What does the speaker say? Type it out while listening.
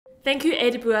Thank you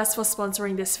AWS for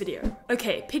sponsoring this video.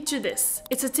 Okay, picture this.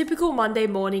 It's a typical Monday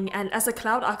morning and as a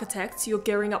cloud architect, you're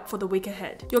gearing up for the week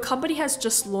ahead. Your company has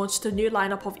just launched a new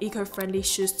lineup of eco-friendly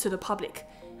shoes to the public,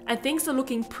 and things are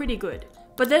looking pretty good.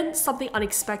 But then something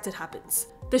unexpected happens.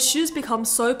 The shoes become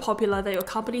so popular that your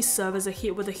company's servers are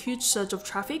hit with a huge surge of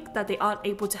traffic that they aren't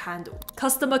able to handle.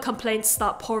 Customer complaints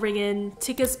start pouring in,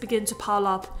 tickets begin to pile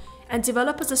up, and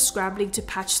developers are scrambling to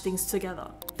patch things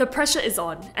together. The pressure is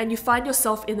on, and you find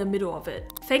yourself in the middle of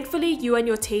it. Thankfully, you and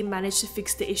your team manage to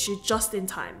fix the issue just in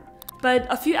time. But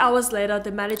a few hours later,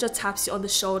 the manager taps you on the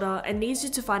shoulder and needs you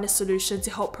to find a solution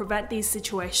to help prevent these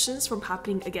situations from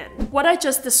happening again. What I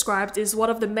just described is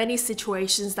one of the many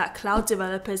situations that cloud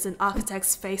developers and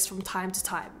architects face from time to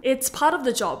time. It's part of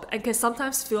the job and can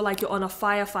sometimes feel like you're on a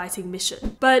firefighting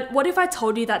mission. But what if I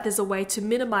told you that there's a way to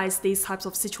minimize these types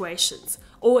of situations?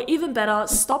 Or even better,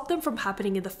 stop them from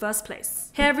happening in the first place.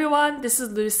 Hey everyone, this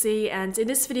is Lucy, and in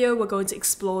this video we're going to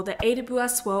explore the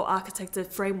AWS Well-Architected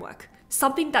Framework,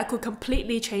 something that could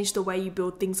completely change the way you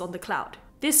build things on the cloud.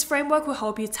 This framework will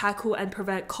help you tackle and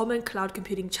prevent common cloud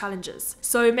computing challenges.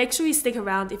 So make sure you stick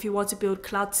around if you want to build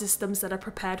cloud systems that are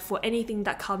prepared for anything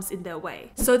that comes in their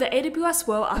way. So the AWS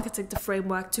Well-Architected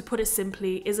Framework, to put it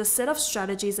simply, is a set of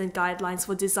strategies and guidelines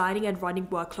for designing and running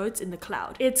workloads in the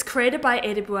cloud. It's created by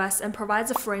AWS and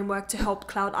provides a framework to help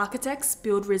cloud architects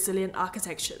build resilient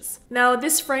architectures. Now,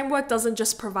 this framework doesn't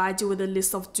just provide you with a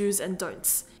list of do's and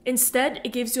don'ts. Instead, it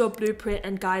gives you a blueprint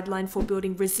and guideline for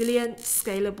building resilient,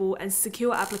 scalable, and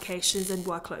secure applications and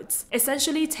workloads,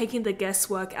 essentially taking the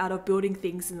guesswork out of building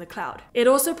things in the cloud. It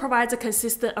also provides a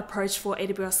consistent approach for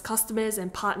AWS customers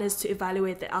and partners to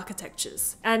evaluate their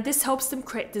architectures, and this helps them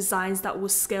create designs that will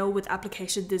scale with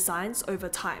application designs over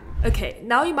time. Okay,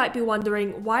 now you might be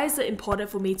wondering, why is it important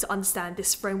for me to understand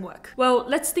this framework? Well,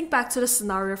 let's think back to the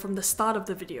scenario from the start of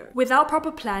the video. Without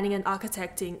proper planning and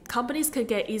architecting, companies can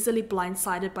get easily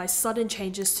blindsided by sudden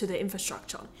changes to their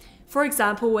infrastructure. For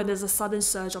example, when there's a sudden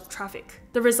surge of traffic.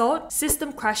 The result?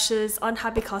 System crashes,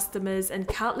 unhappy customers, and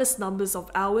countless numbers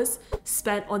of hours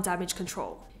spent on damage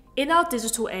control. In our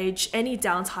digital age, any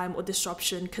downtime or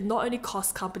disruption can not only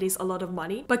cost companies a lot of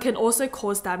money, but can also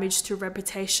cause damage to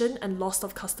reputation and loss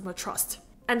of customer trust.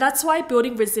 And that's why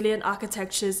building resilient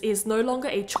architectures is no longer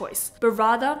a choice, but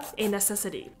rather a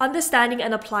necessity. Understanding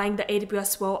and applying the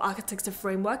AWS Well-Architected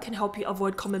Framework can help you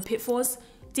avoid common pitfalls,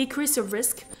 decrease your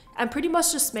risk, and pretty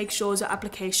much just make sure your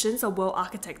applications are well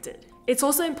architected. It's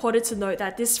also important to note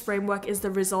that this framework is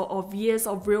the result of years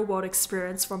of real-world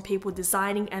experience from people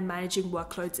designing and managing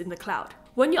workloads in the cloud.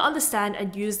 When you understand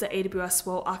and use the AWS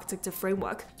Well-Architected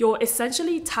Framework, you're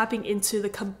essentially tapping into the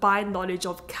combined knowledge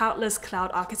of countless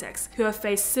cloud architects who have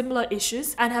faced similar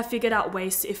issues and have figured out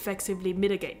ways to effectively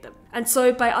mitigate them. And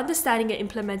so by understanding and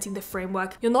implementing the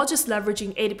framework, you're not just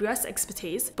leveraging AWS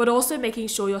expertise, but also making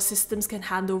sure your systems can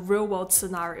handle real-world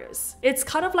scenarios. It's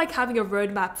kind of like having a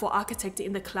roadmap for architecting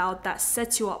in the cloud that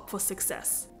sets you up for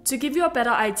success. To give you a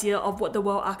better idea of what the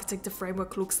Well-Architected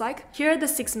Framework looks like, here are the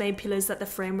 6 main pillars that the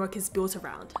framework is built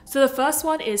around. So the first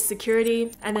one is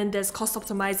security, and then there's cost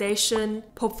optimization,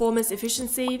 performance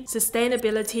efficiency,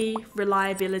 sustainability,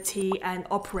 reliability, and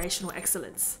operational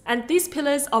excellence. And these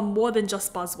pillars are more than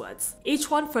just buzzwords. Each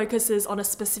one focuses on a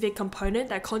specific component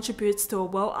that contributes to a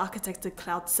well-architected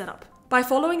cloud setup. By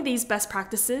following these best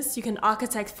practices, you can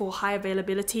architect for high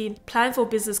availability, plan for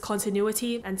business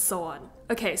continuity, and so on.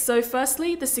 Okay, so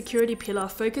firstly, the security pillar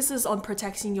focuses on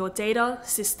protecting your data,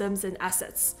 systems, and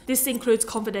assets. This includes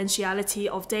confidentiality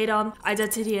of data,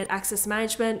 identity and access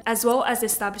management, as well as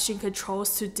establishing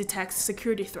controls to detect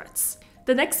security threats.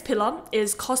 The next pillar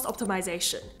is cost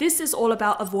optimization. This is all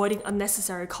about avoiding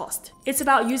unnecessary cost. It's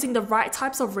about using the right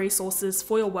types of resources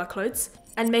for your workloads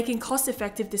and making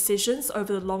cost-effective decisions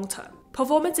over the long term.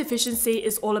 Performance efficiency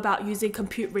is all about using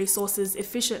compute resources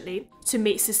efficiently to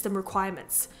meet system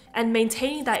requirements and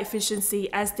maintaining that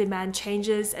efficiency as demand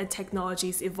changes and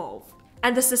technologies evolve.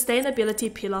 And the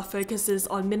sustainability pillar focuses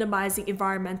on minimizing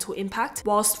environmental impact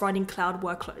whilst running cloud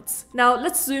workloads. Now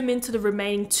let's zoom into the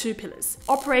remaining 2 pillars,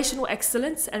 operational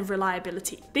excellence and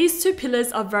reliability. These 2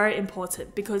 pillars are very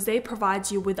important because they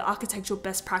provide you with the architectural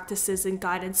best practices and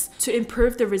guidance to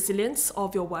improve the resilience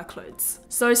of your workloads.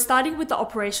 So starting with the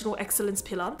operational excellence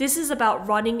pillar, this is about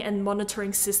running and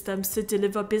monitoring systems to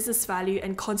deliver business value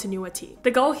and continuity.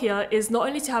 The goal here is not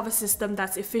only to have a system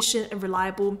that's efficient and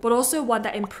reliable, but also one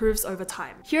that improves over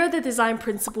time. Here are the design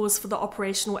principles for the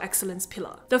operational excellence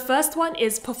pillar. The first one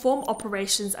is perform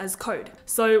operations as code.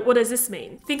 So what does this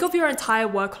mean? Think of your entire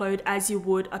workload as you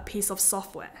would a piece of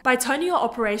software. By turning your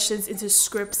operations into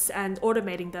scripts and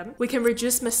automating them, we can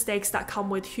reduce mistakes that come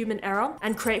with human error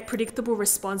and create predictable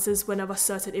responses whenever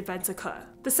certain events occur.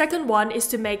 The second one is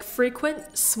to make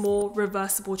frequent, small,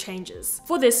 reversible changes.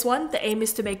 For this one, the aim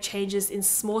is to make changes in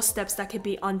small steps that can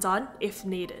be undone if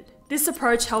needed. This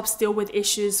approach helps deal with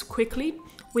issues quickly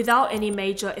without any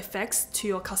major effects to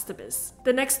your customers.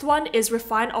 The next one is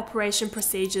refine operation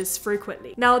procedures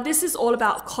frequently. Now, this is all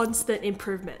about constant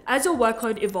improvement. As your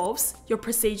workload evolves, your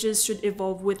procedures should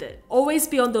evolve with it. Always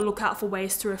be on the lookout for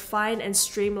ways to refine and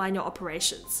streamline your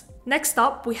operations. Next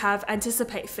up, we have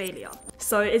anticipate failure.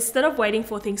 So instead of waiting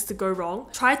for things to go wrong,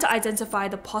 try to identify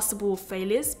the possible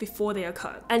failures before they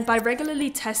occur. And by regularly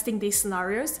testing these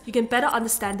scenarios, you can better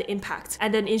understand the impact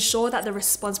and then ensure that the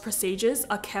response procedures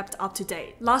are kept up to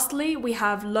date. Lastly, we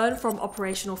have learn from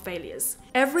operational failures.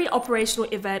 Every operational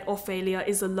event or failure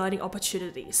is a learning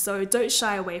opportunity, so don't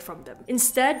shy away from them.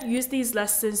 Instead, use these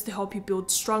lessons to help you build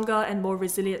stronger and more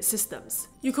resilient systems.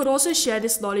 You could also share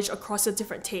this knowledge across your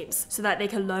different teams so that they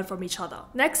can learn from each other.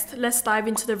 Next, let's dive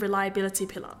into the reliability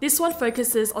pillar. This one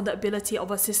focuses on the ability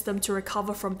of a system to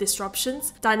recover from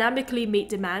disruptions, dynamically meet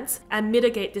demands, and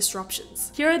mitigate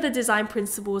disruptions. Here are the design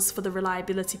principles for the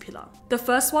reliability pillar. The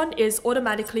first one is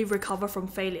automatically recover from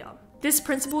failure. This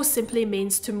principle simply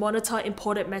means to monitor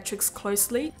important metrics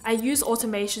closely and use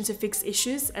automation to fix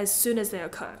issues as soon as they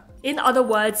occur. In other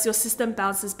words, your system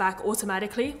bounces back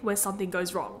automatically when something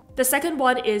goes wrong. The second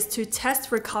one is to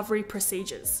test recovery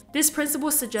procedures. This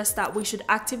principle suggests that we should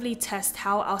actively test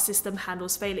how our system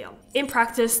handles failure. In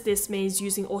practice, this means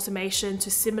using automation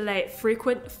to simulate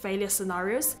frequent failure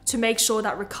scenarios to make sure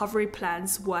that recovery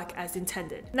plans work as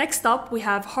intended. Next up, we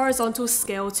have horizontal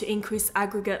scale to increase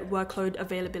aggregate workload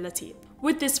availability.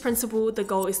 With this principle, the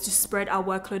goal is to spread our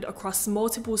workload across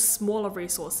multiple smaller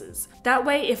resources. That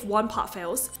way, if one part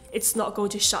fails, it's not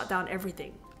going to shut down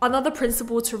everything. Another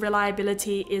principle to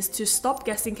reliability is to stop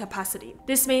guessing capacity.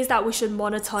 This means that we should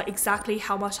monitor exactly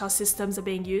how much our systems are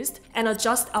being used and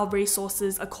adjust our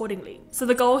resources accordingly. So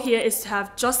the goal here is to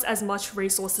have just as much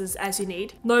resources as you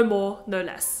need, no more, no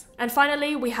less. And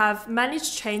finally, we have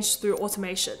manage change through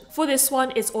automation. For this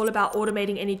one, it's all about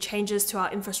automating any changes to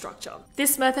our infrastructure.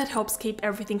 This method helps keep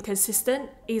everything consistent,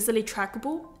 easily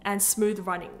trackable, and smooth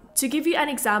running. To give you an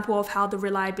example of how the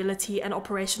reliability and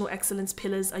operational excellence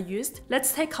pillars are used,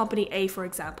 let's take Company A for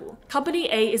example. Company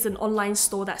A is an online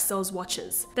store that sells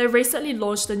watches. They recently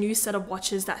launched a new set of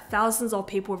watches that thousands of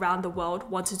people around the world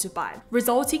wanted to buy,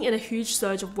 resulting in a huge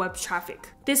surge of web traffic.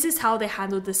 This is how they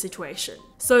handled the situation.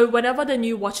 So whenever the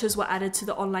new watches were added to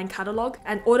the online catalog,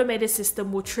 an automated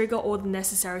system will trigger all the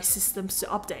necessary systems to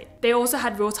update. They also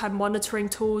had real-time monitoring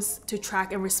tools to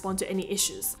track and respond to any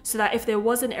issues, so that if there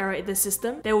was an error in the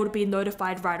system, they would be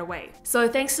notified right away. So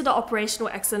thanks to the operational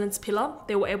excellence pillar,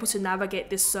 they were able to navigate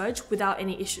this surge without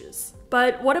any issues.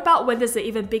 But what about when there's an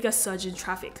even bigger surge in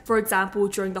traffic? For example,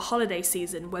 during the holiday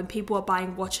season when people are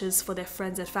buying watches for their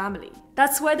friends and family.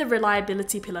 That's where the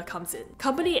reliability pillar comes in.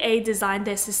 Company A designed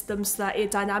their system so that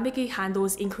it dynamically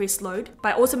handles increased load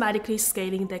by automatically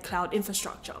scaling their cloud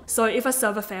infrastructure. So if a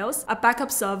server fails, a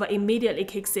backup server immediately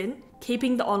kicks in,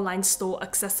 keeping the online store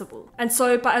accessible. And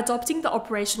so by adopting the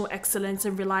operational excellence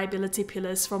and reliability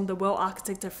pillars from the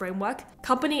Well-Architected Framework,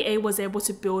 Company A was able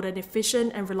to build an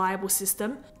efficient and reliable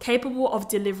system capable of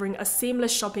delivering a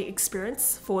seamless shopping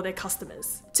experience for their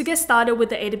customers. To get started with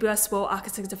the AWS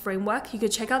Well-Architected Framework, you can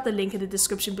check out the link in the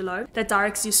description below that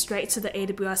directs you straight to the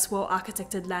AWS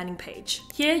Well-Architected landing page.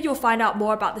 Here you'll find out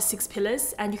more about the 6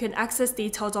 pillars and you can access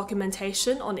detailed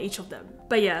documentation on each of them.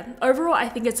 But yeah, overall I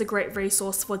think it's a great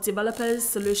resource for developers,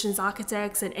 solutions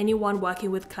architects, and anyone working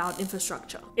with cloud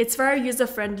infrastructure. It's very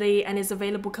user-friendly and is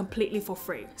available completely for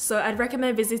free, so I'd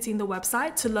recommend visiting the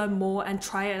website to learn more and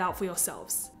try it out for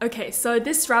yourselves. Okay, so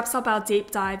this wraps up our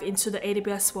deep dive into the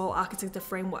AWS Well-Architected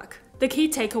Framework. The key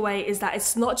takeaway is that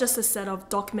it's not just a set of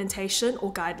documentation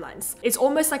or guidelines. It's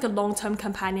almost like a long-term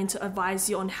companion to advise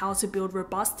you on how to build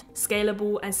robust,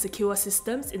 scalable, and secure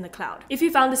systems in the cloud. If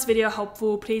you found this video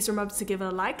helpful, please remember to give it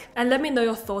a like and let me know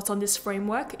your thoughts on this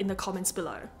framework in the comments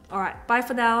below. Alright, bye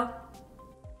for now.